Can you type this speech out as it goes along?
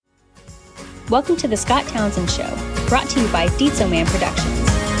Welcome to the Scott Townsend Show, brought to you by Dietzo Man Productions.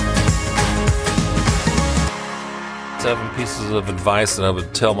 7 pieces of advice that I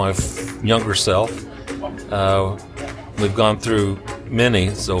would tell my younger self. We've gone through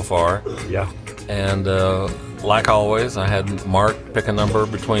many so far. Yeah. And like always, I had Mark pick a number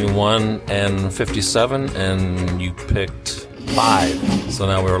between 1 and 57, and you picked 5. So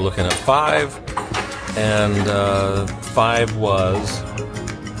now we were looking at 5, and 5 was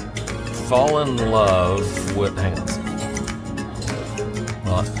fall in love with, hang on.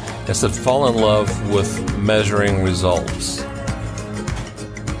 Well, it said fall in love with measuring results.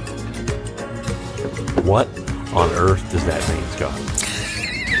 What on earth does that mean, Scott?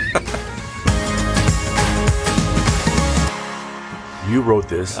 You wrote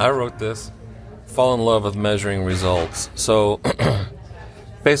this. I wrote this. Fall in love with measuring results. So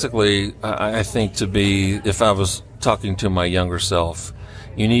basically, I think if I was talking to my younger self,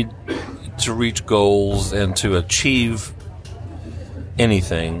 you need to reach goals and to achieve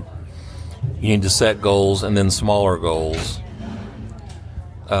anything. You need to set goals and then smaller goals.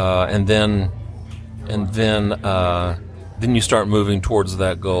 And then you start moving towards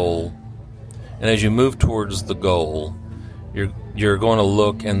that goal. And as you move towards the goal, you're going to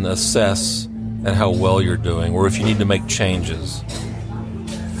look and assess at how well you're doing, or if you need to make changes.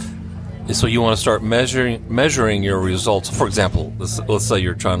 So you want to start measuring your results. For example, let's say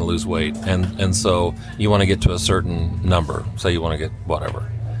you're trying to lose weight, and so you want to get to a certain number. Say you want to get whatever.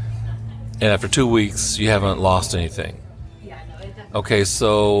 And after 2 weeks, you haven't lost anything. Okay,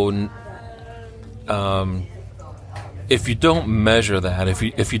 so if you don't measure that,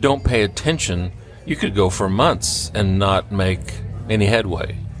 if you don't pay attention, you could go for months and not make any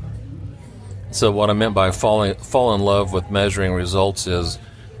headway. So what I meant by fall in love with measuring results is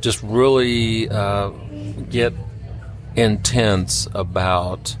just really get intense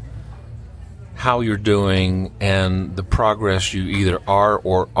about how you're doing and the progress you either are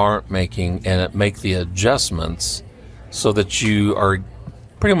or aren't making, and make the adjustments so that you are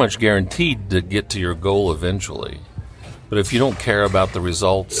pretty much guaranteed to get to your goal eventually. But if you don't care about the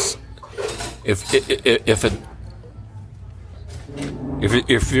results, if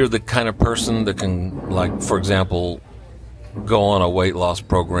you're the kind of person that can, like, for example, go on a weight loss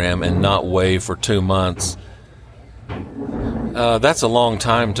program and not weigh for 2 months, that's a long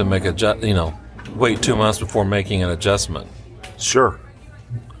time to make wait 2 months before making an adjustment. Sure.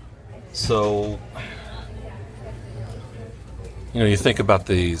 So, you think about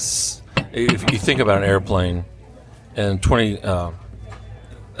these. If you think about an airplane, and 20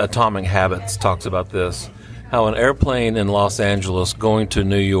 Atomic Habits talks about this, how an airplane in Los Angeles going to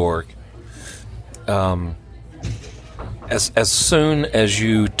New York, as soon as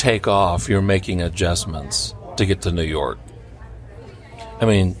you take off, you're making adjustments to get to New York. I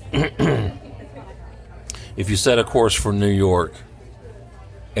mean, if you set a course for New York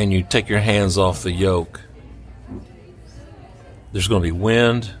and you take your hands off the yoke, there's going to be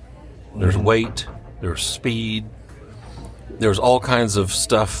wind, there's weight, there's speed, there's all kinds of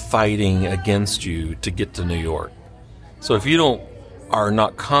stuff fighting against you to get to New York. So if you are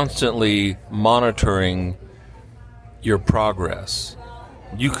not constantly monitoring your progress,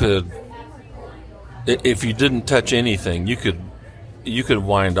 you could, if you didn't touch anything, you could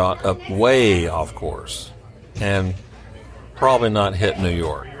wind up way off course and probably not hit New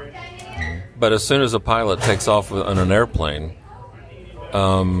York. But as soon as a pilot takes off on an airplane,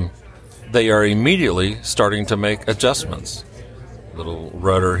 they are immediately starting to make adjustments. Little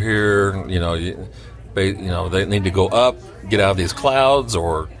rudder here, they need to go up, get out of these clouds,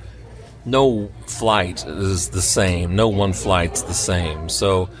 or no flight is the same. No one flight's the same.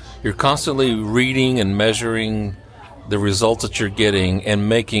 So you're constantly reading and measuring the results that you're getting and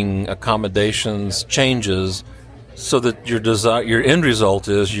making accommodations, changes, so that your end result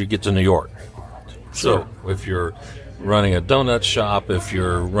is you get to New York. Sure. So if you're running a donut shop, if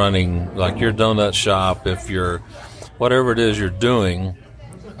you're running like your donut shop, if you're whatever it is you're doing,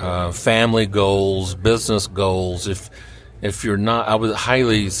 family goals, business goals, if you're not, I would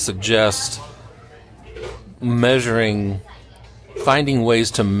highly suggest finding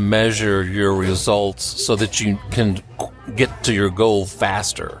ways to measure your results so that you can get to your goal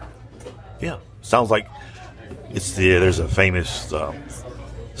faster. Yeah, sounds like there's a famous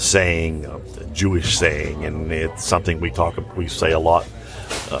saying, a Jewish saying, and it's something we say a lot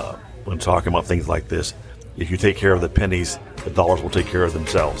when talking about things like this. If you take care of the pennies, the dollars will take care of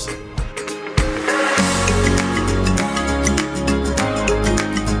themselves.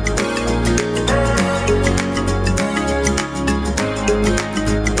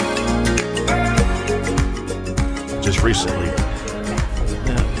 Just recently,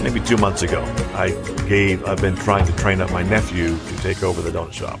 maybe 2 months ago, I've been trying to train up my nephew to take over the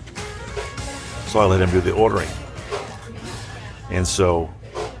donut shop. So I let him do the ordering. And so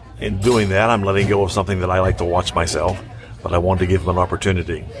in doing that, I'm letting go of something that I like to watch myself, but I wanted to give him an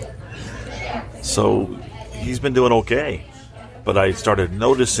opportunity. So he's been doing okay. But I started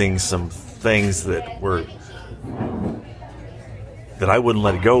noticing some things that I wouldn't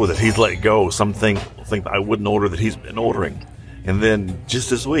let go, that he's let go, something that I wouldn't order that he's been ordering. And then just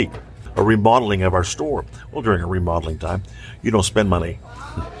this week, a remodeling of our store. Well, during a remodeling time, you don't spend money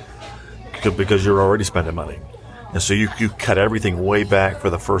because you're already spending money. And so you cut everything way back for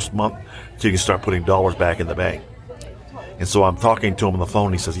the first month so you can start putting dollars back in the bank. And so I'm talking to him on the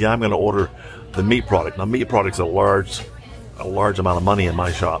phone. He says, yeah, I'm going to order the meat product. Now, meat product's a large amount of money in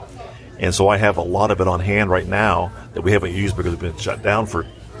my shop. And so I have a lot of it on hand right now that we haven't used because we've been shut down for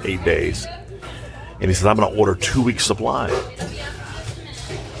 8 days. And he says, I'm going to order 2 weeks supply.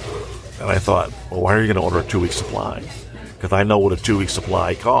 And I thought, well, why are you going to order a 2 week supply? Because I know what a 2 week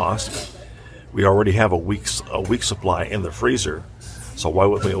supply costs. We already have a week's supply in the freezer. So why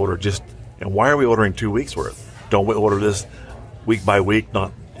wouldn't we order and why are we ordering 2 weeks worth? Don't we order this week by week?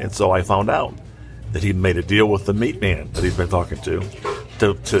 And so I found out that he made a deal with the meat man that he's been talking to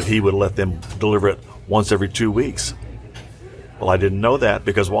he would let them deliver it once every 2 weeks. Well, I didn't know that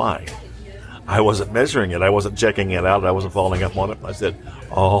because why? I wasn't measuring it. I wasn't checking it out. I wasn't following up on it. I said,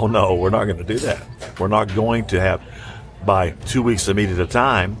 oh, no, we're not going to do that. We're not going to buy 2 weeks of meat at a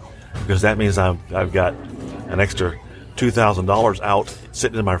time because that means I've got an extra $2,000 out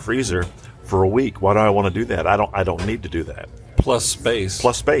sitting in my freezer for a week. Why do I want to do that? I don't need to do that. Plus space,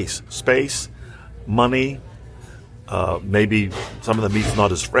 money. Maybe some of the meat's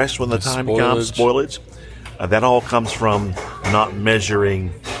not as fresh when the time comes. Spoilage. That all comes from not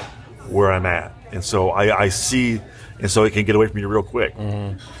measuring where I'm at, and so I see, and so it can get away from you real quick.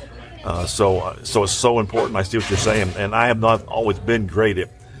 Mm-hmm. So it's so important. I see what you're saying, and I have not always been great at.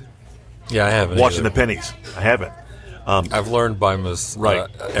 Yeah, I haven't watching either. The pennies. I haven't. I've learned by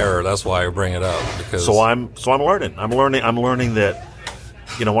error. That's why I bring it up because. So I'm learning. I'm learning that,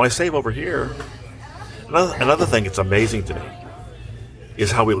 when I save over here. Another thing that's amazing to me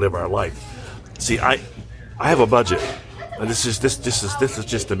is how we live our life. See, I have a budget. And this is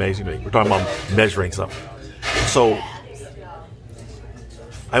just amazing to me. We're talking about measuring something. So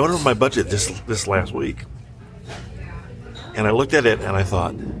I went over my budget this last week, and I looked at it and I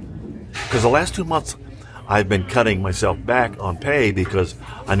thought, because the last 2 months I've been cutting myself back on pay because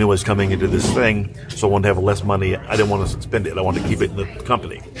I knew I was coming into this thing, so I wanted to have less money. I didn't want to spend it. I wanted to keep it in the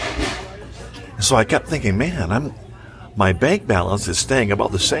company. So I kept thinking, man, my bank balance is staying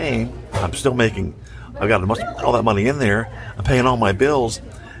about the same. I'm still I've got all that money in there. I'm paying all my bills.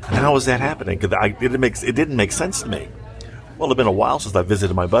 And how is that happening? Because it didn't make sense to me. Well, it's been a while since I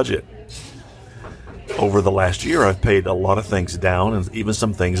visited my budget. Over the last year, I've paid a lot of things down and even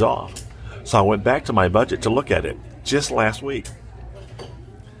some things off. So I went back to my budget to look at it just last week.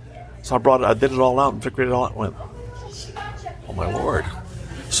 So I did it all out and figured it all out and went, oh my Lord.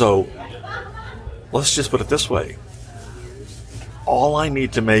 So let's just put it this way. All I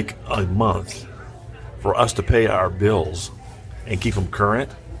need to make a month for us to pay our bills and keep them current,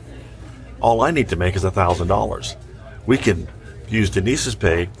 all I need to make is $1,000. We can use Denise's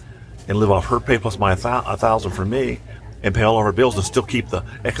pay and live off her pay plus my $1,000 for me and pay all of our bills and still keep the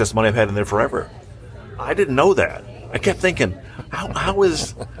excess money I've had in there forever. I didn't know that. I kept thinking, how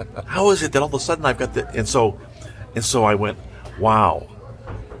is it that all of a sudden I've got and so I went, wow.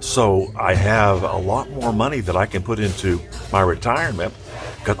 So I have a lot more money that I can put into my retirement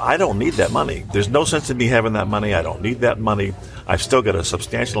because I don't need that money. There's no sense in me having that money. I don't need that money. I've still got a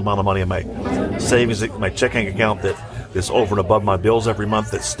substantial amount of money in my savings, my checking account that's over and above my bills every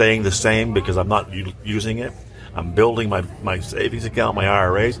month that's staying the same because I'm not using it. I'm building my savings account, my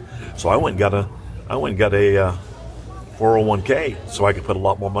IRAs. So I went and got a 401k so I could put a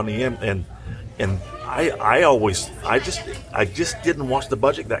lot more money in and I just didn't watch the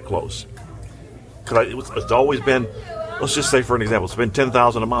budget that close because it's always been, let's just say for an example, it's been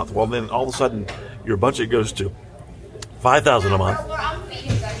 $10,000 a month. Well, then all of a sudden your budget goes to $5,000 a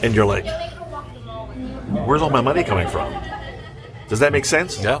month, and you're like, where's all my money coming from? Does that make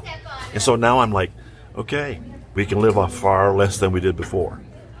sense? Yeah. And so now I'm like, okay, we can live off far less than we did before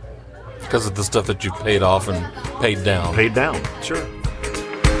because of the stuff that you paid off and paid down. Paid down, sure.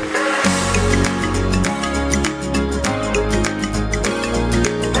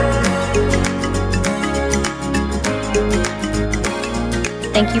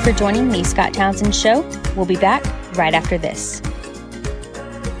 Thank you for joining the Scott Townsend Show. We'll be back right after this.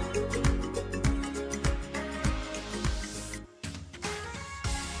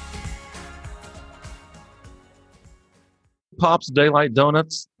 Pop's Daylight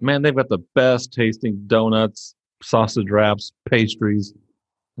Donuts. Man, they've got the best tasting donuts, sausage wraps, pastries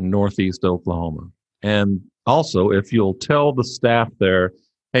in Northeast Oklahoma. And also, if you'll tell the staff there,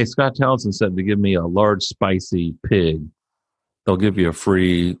 hey, Scott Townsend said to give me a large spicy pig, they'll give you a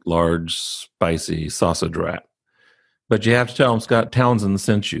free large spicy sausage wrap. But you have to tell them Scott Townsend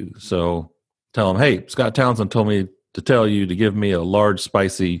sent you. So tell them, hey, Scott Townsend told me to tell you to give me a large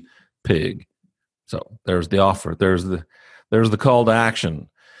spicy pig. So there's the offer. There's the call to action.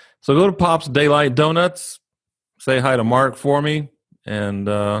 So go to Pop's Daylight Donuts. Say hi to Mark for me. And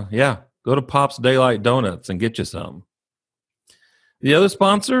go to Pop's Daylight Donuts and get you some. The other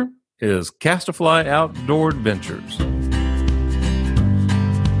sponsor is Castafly Outdoor Adventures.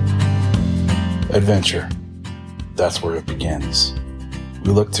 Adventure. That's where it begins.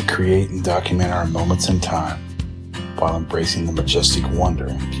 We look to create and document our moments in time while embracing the majestic wonder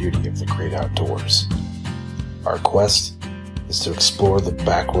and beauty of the great outdoors. Our quest is to explore the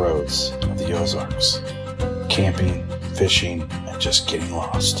back roads of the Ozarks, camping, fishing, and just getting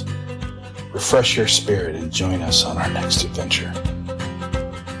lost. Refresh your spirit and join us on our next adventure.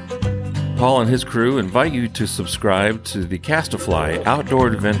 Paul and his crew invite you to subscribe to the Castafly Outdoor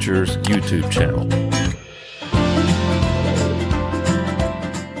Adventures YouTube channel.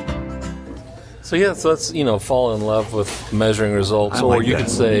 So that's, fall in love with measuring results, or you could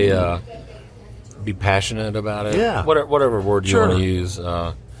say be passionate about it. Yeah. Whatever word you want to use.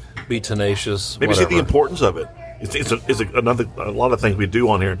 Be tenacious. Maybe whatever. see the importance of it. A lot of things we do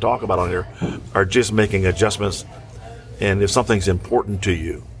on here and talk about on here are just making adjustments. And if something's important to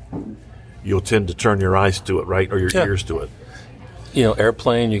you, you'll tend to turn your eyes to it, right, or your ears to it.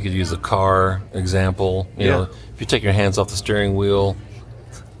 Airplane. You could use a car example. If you take your hands off the steering wheel,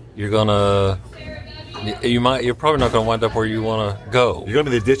 you're probably not gonna wind up where you want to go. You're gonna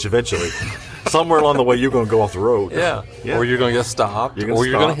be in the ditch eventually. Somewhere along the way, you're gonna go off the road. Yeah. Or you're gonna get stopped, or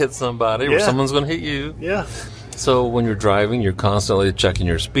you're gonna hit somebody, or someone's gonna hit you. Yeah. So when you're driving, you're constantly checking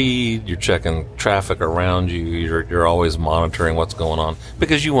your speed. You're checking traffic around you. You're always monitoring what's going on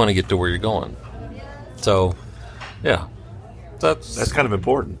because you want to get to where you're going. So, yeah, that's kind of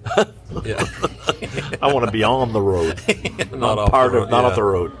important. Yeah. I want to be on the road, not off the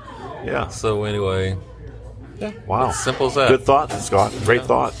road. Yeah. So anyway, wow, as simple as that. Good thought, Scott. Great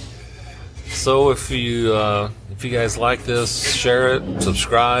thought. So if you guys like this, share it,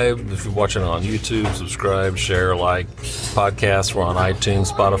 subscribe. If you're watching on YouTube, subscribe, share, like. Podcasts, we're on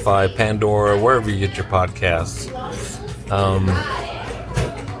iTunes, Spotify, Pandora, wherever you get your podcasts.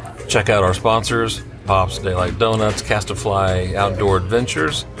 Check out our sponsors, Pop's Daylight Donuts, Castafly Outdoor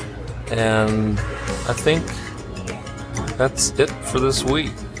Adventures. And I think that's it for this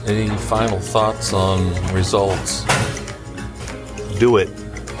week. Any final thoughts on results? Do it.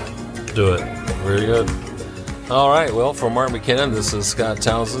 Very good. All right. Well, for Mark McKinnon, this is Scott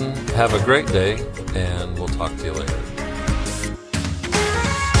Townsend. Have a great day, and we'll talk to you later.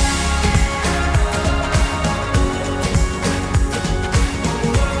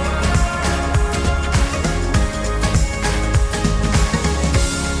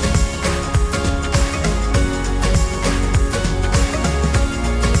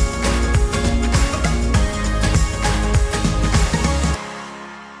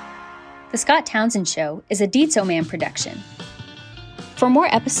 The Scott Townsend Show is a Dietzo Man production. For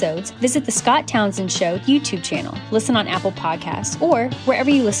more episodes, visit the Scott Townsend Show YouTube channel, listen on Apple Podcasts, or wherever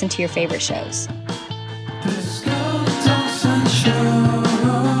you listen to your favorite shows.